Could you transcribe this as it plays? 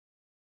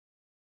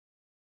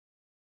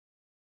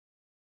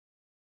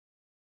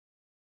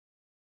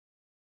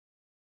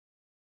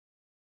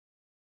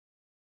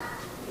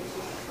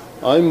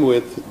I'm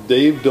with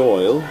Dave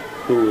Doyle,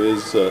 who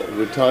is a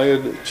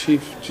retired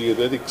Chief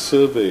Geodetic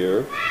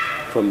Surveyor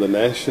from the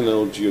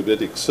National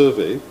Geodetic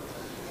Survey.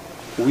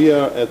 We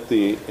are at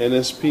the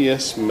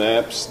NSPS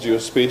MAPS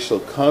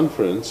Geospatial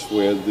Conference,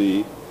 where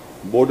the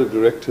Board of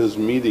Directors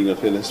meeting of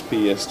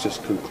NSPS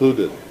just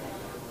concluded.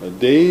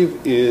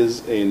 Dave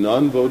is a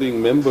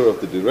non-voting member of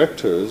the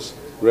directors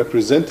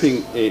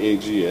representing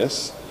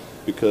AAGS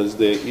because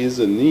there is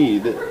a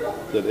need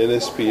that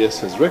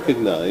NSPS has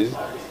recognized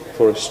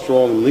for a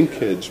strong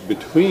linkage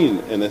between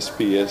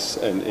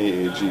NSPS and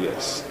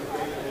AAGS.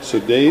 So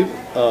Dave,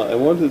 I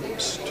want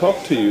to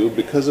talk to you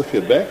because of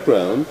your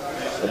background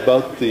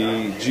about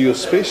the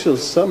Geospatial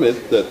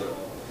Summit that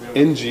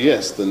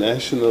NGS, the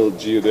National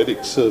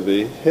Geodetic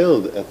Survey,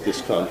 held at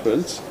this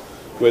conference,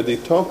 where they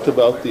talked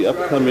about the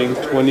upcoming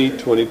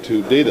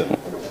 2022 Datum.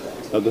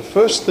 Now, the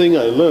first thing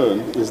I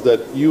learned is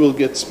that you will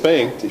get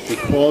spanked if you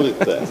call it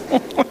that.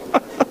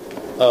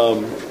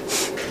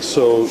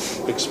 So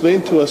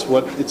explain to us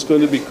what it's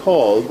going to be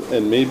called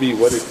and maybe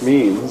what it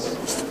means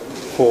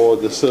for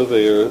the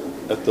surveyor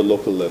at the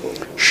local level.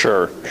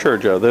 Sure,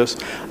 Joe.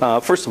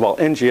 First of all,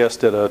 NGS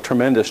did a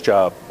tremendous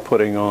job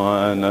putting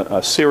on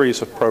a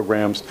series of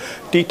programs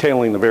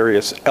detailing the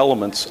various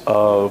elements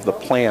of the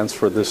plans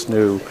for this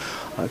new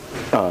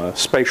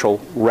spatial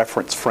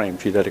reference frame,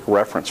 geodetic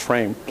reference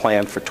frame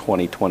plan for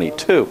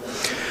 2022.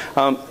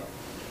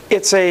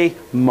 It's a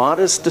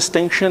modest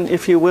distinction,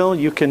 if you will.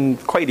 You can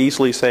quite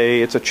easily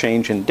say it's a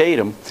change in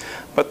datum,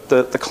 but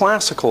the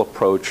classical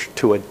approach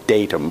to a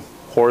datum,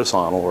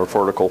 horizontal or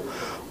vertical,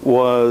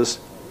 was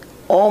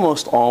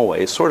almost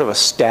always sort of a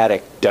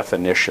static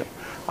definition.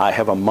 I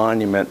have a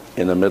monument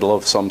in the middle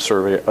of some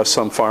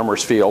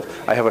farmer's field.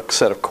 I have a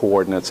set of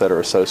coordinates that are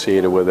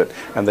associated with it,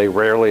 and they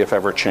rarely, if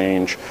ever,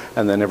 change,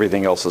 and then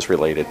everything else is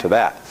related to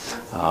that.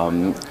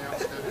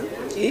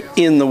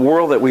 In the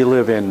world that we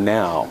live in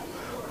now,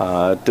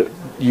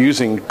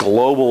 using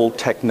global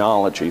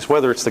technologies,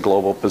 whether it's the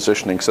global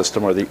positioning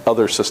system or the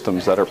other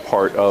systems that are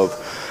part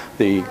of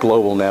the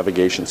global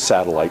navigation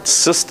satellite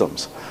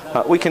systems,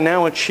 we can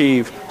now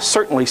achieve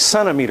certainly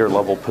centimeter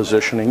level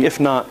positioning, if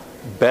not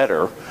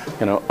better,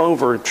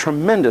 over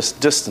tremendous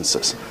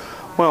distances.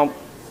 Well,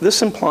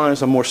 this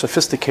implies a more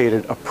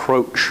sophisticated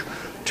approach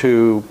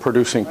to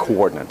producing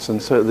coordinates,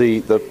 and so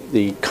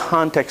the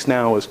context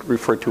now is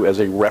referred to as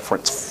a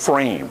reference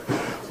frame.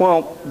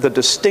 Well, the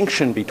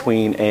distinction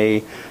between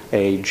a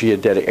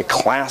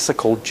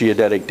classical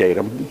geodetic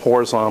datum,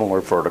 horizontal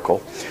or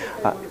vertical,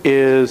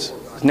 is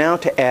now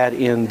to add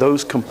in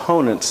those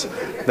components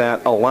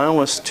that allow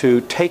us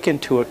to take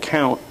into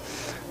account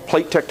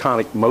plate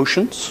tectonic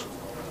motions,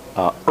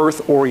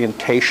 Earth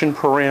orientation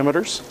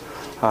parameters,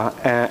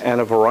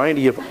 and a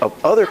variety of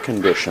other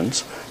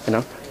conditions,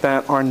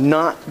 that are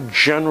not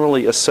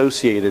generally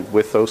associated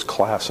with those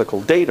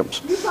classical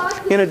datums.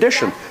 In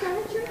addition,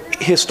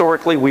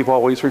 historically, we've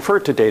always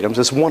referred to datums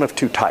as one of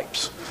two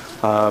types.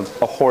 A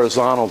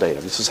horizontal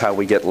datum, this is how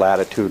we get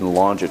latitude and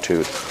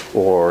longitude,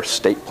 or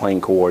state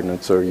plane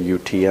coordinates or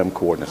UTM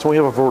coordinates. We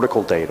have a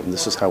vertical datum,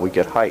 this is how we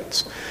get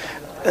heights.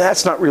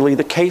 That's not really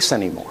the case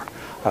anymore.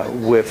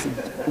 With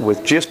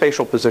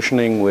geospatial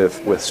positioning,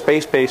 with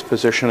space-based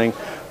positioning,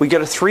 we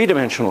get a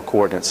three-dimensional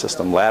coordinate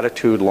system: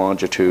 latitude,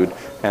 longitude,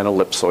 and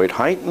ellipsoid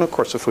height. And of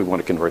course, if we want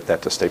to convert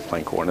that to state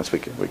plane coordinates, we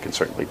can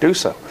certainly do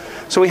so.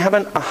 So we have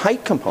a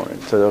height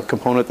component, a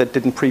component that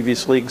didn't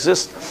previously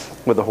exist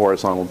with the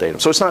horizontal datum.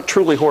 So it's not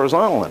truly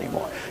horizontal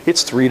anymore.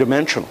 It's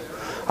three-dimensional.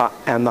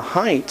 And the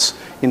heights,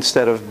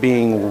 instead of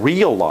being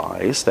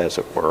realized, as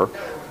it were,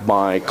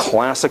 by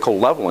classical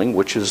leveling,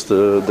 which is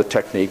the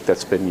technique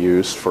that's been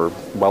used for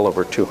well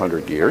over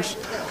 200 years,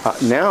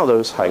 now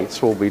those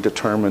heights will be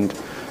determined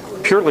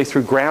purely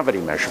through gravity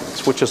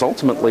measurements, which is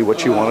ultimately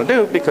what you want to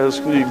do, because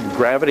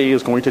gravity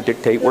is going to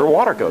dictate where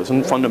water goes,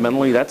 and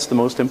fundamentally that's the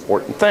most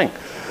important thing.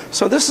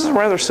 So this is a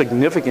rather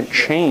significant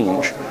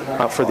change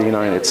for the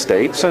United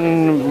States,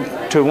 and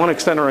to one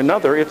extent or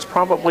another, it's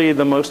probably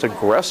the most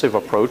aggressive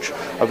approach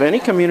of any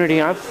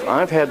community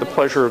I've had the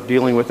pleasure of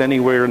dealing with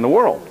anywhere in the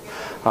world.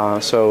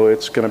 So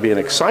it's going to be an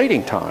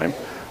exciting time,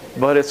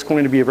 but it's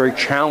going to be a very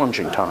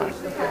challenging time.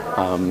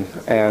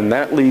 And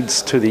that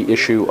leads to the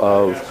issue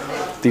of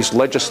these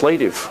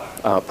legislative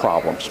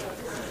problems.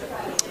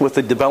 With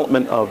the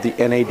development of the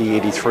NAD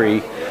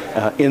 83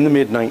 in the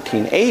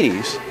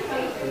mid-1980s,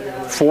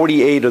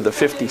 48 of the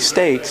 50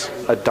 states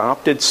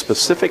adopted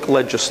specific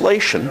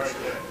legislation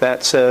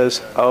that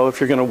says, oh,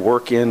 if you're going to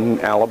work in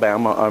if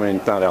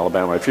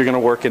you're going to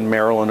work in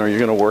Maryland or you're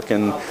going to work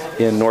in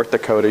North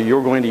Dakota,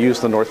 you're going to use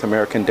the North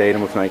American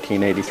datum of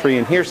 1983,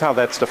 and here's how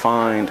that's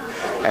defined.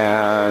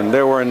 And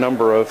there were a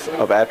number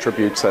of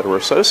attributes that were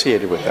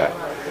associated with that.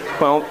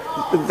 Well,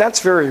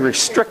 that's very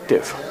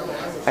restrictive.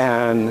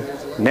 And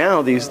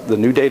now the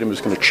new datum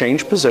is going to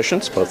change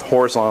positions, both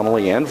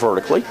horizontally and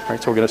vertically.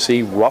 Right? So we're going to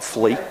see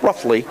roughly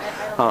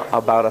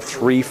about a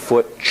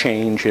 3-foot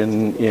change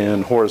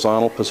in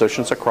horizontal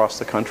positions across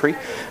the country.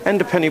 And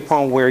depending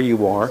upon where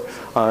you are,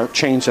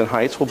 change in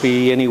heights will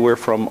be anywhere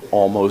from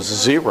almost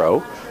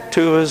 0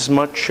 to as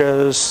much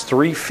as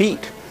 3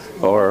 feet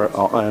or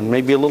and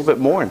maybe a little bit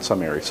more in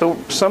some areas. So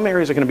some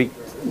areas are going to be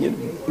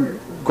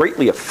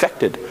greatly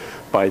affected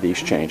by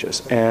these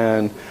changes,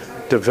 and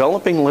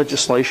developing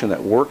legislation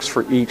that works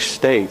for each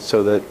state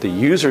so that the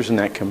users in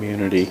that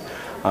community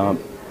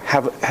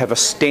have a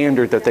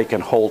standard that they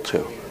can hold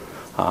to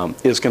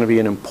is going to be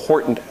an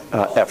important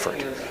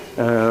effort.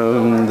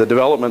 The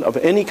development of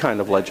any kind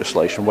of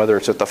legislation, whether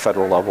it's at the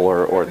federal level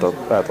or at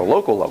the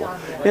local level,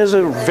 is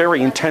a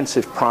very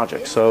intensive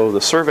project. So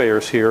the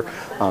surveyors here,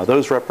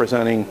 those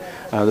representing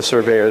the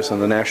surveyors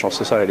and the National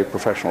Society of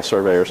Professional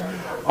Surveyors,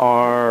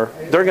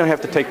 they're going to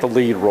have to take the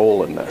lead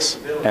role in this.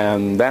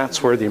 And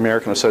that's where the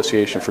American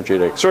Association for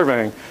Geodetic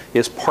Surveying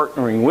is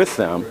partnering with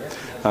them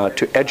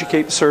to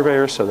educate the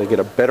surveyors so they get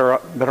a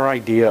better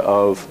idea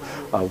of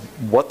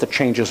what the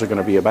changes are going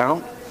to be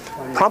about.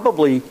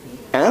 Probably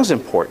as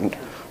important,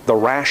 the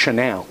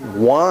rationale,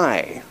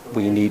 why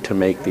we need to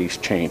make these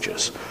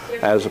changes,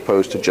 as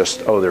opposed to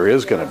just, oh, there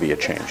is going to be a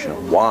change.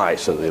 Why?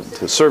 So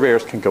the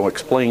surveyors can go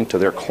explain to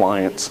their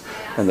clients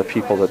and the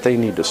people that they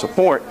need to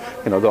support,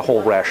 the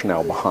whole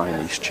rationale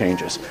behind these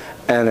changes.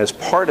 And as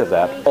part of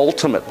that,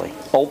 ultimately,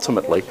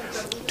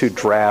 to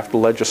draft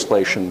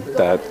legislation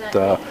that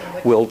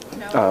will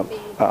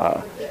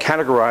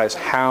categorize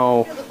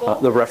how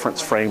the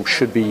reference frame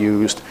should be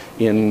used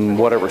in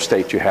whatever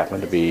state you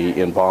happen to be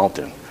involved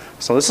in.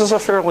 So this is a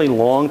fairly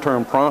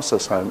long-term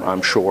process,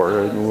 I'm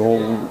sure, and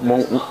we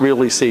won't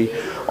really see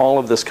all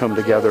of this come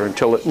together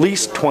until at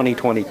least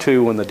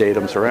 2022 when the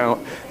datums are out,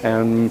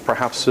 and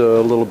perhaps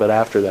a little bit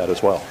after that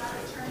as well.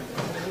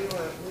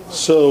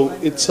 So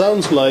it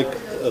sounds like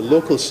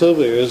local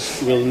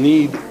surveyors will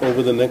need,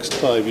 over the next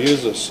 5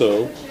 years or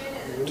so,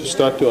 to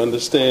start to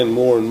understand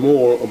more and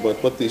more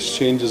about what these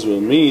changes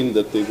will mean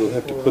that they will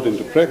have to put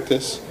into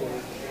practice.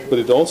 But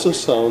it also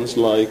sounds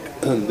like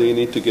they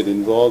need to get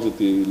involved with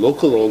the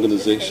local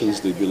organizations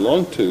they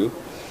belong to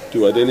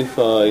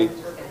identify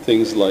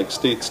things like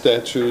state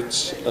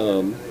statutes,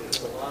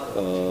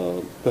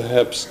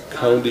 perhaps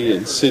county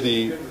and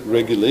city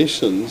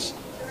regulations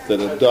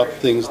that adopt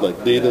things like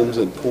datums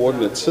and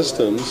coordinate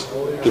systems,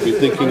 to be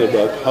thinking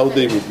about how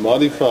they would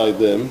modify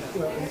them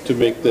to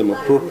make them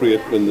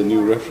appropriate when the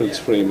new reference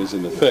frame is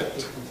in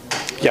effect.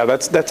 Yeah,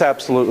 that's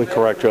absolutely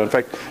correct, Joe. In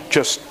fact,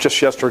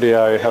 just yesterday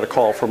I had a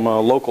call from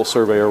a local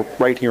surveyor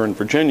right here in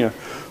Virginia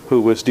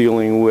who was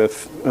dealing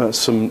with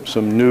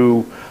some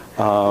new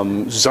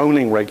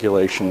zoning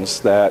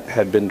regulations that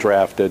had been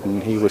drafted,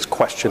 and he was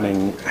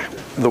questioning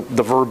the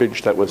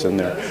verbiage that was in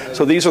there.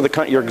 So these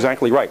are you're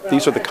exactly right.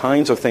 These are the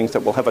kinds of things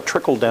that will have a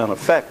trickle-down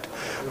effect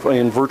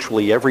in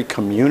virtually every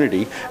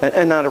community,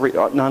 and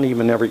not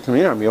even every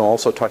community. I mean,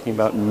 also talking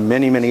about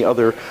many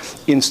other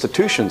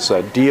institutions,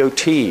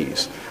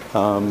 DOTs.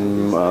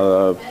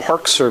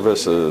 Park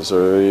services,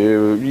 or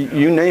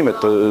you name it,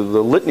 the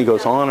litany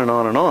goes on and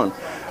on and on.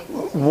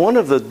 One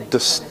of the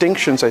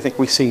distinctions I think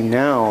we see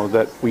now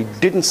that we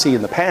didn't see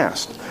in the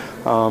past,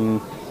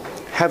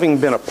 having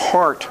been a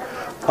part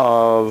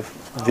of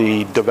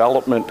the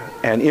development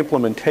and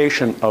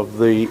implementation of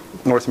the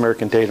North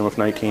American Datum of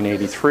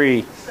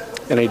 1983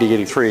 and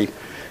 1883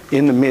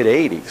 in the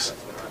mid-'80s,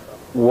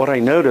 what I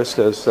noticed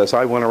as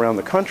I went around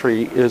the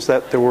country is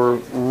that there were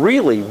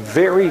really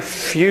very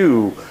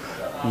few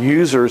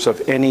users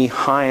of any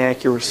high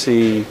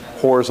accuracy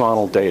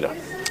horizontal data.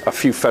 A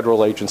few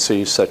federal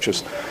agencies such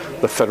as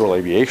the Federal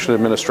Aviation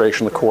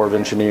Administration, the Corps of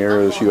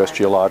Engineers, U.S.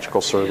 Geological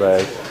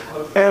Survey,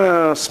 and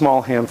a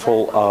small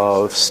handful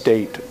of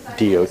state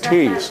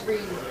DOTs.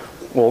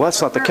 Well,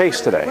 that's not the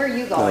case today.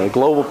 The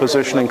global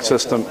positioning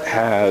system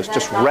has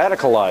just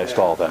radicalized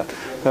all that.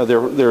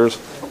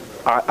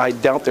 I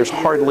doubt there's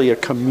hardly a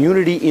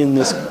community in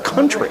this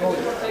country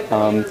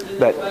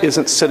that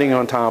isn't sitting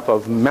on top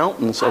of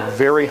mountains of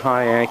very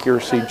high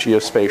accuracy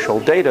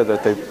geospatial data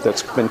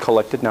that's been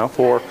collected now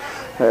for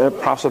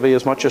possibly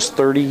as much as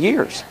 30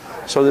 years.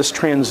 So this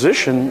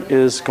transition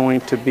is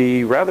going to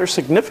be rather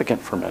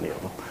significant for many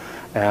of them.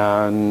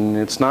 And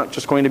it's not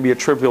just going to be a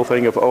trivial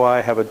thing of, oh,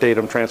 I have a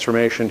datum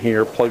transformation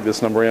here, plug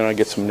this number in, I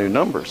get some new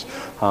numbers.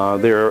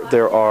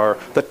 There are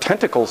the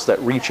tentacles that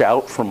reach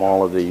out from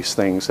all of these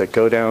things that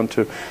go down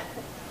to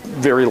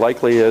very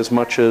likely as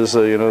much as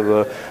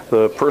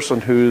the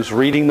person who's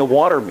reading the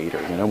water meter,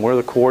 where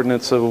the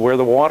coordinates of where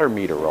the water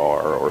meter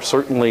are, or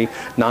certainly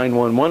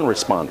 911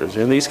 responders,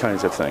 these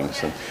kinds of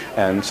things.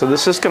 And so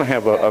this is going to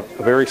have a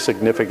very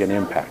significant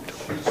impact.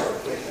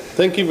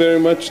 Thank you very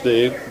much,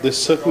 Dave.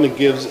 This certainly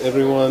gives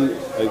everyone,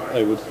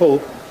 I would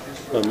hope,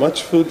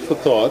 much food for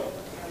thought.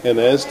 And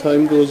as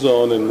time goes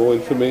on and more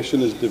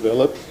information is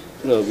developed,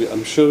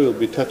 I'm sure we'll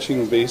be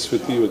touching base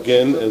with you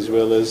again, as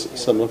well as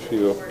some of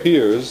your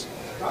peers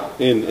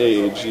in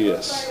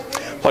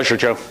AAGS. Pleasure,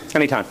 Joe.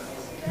 Anytime.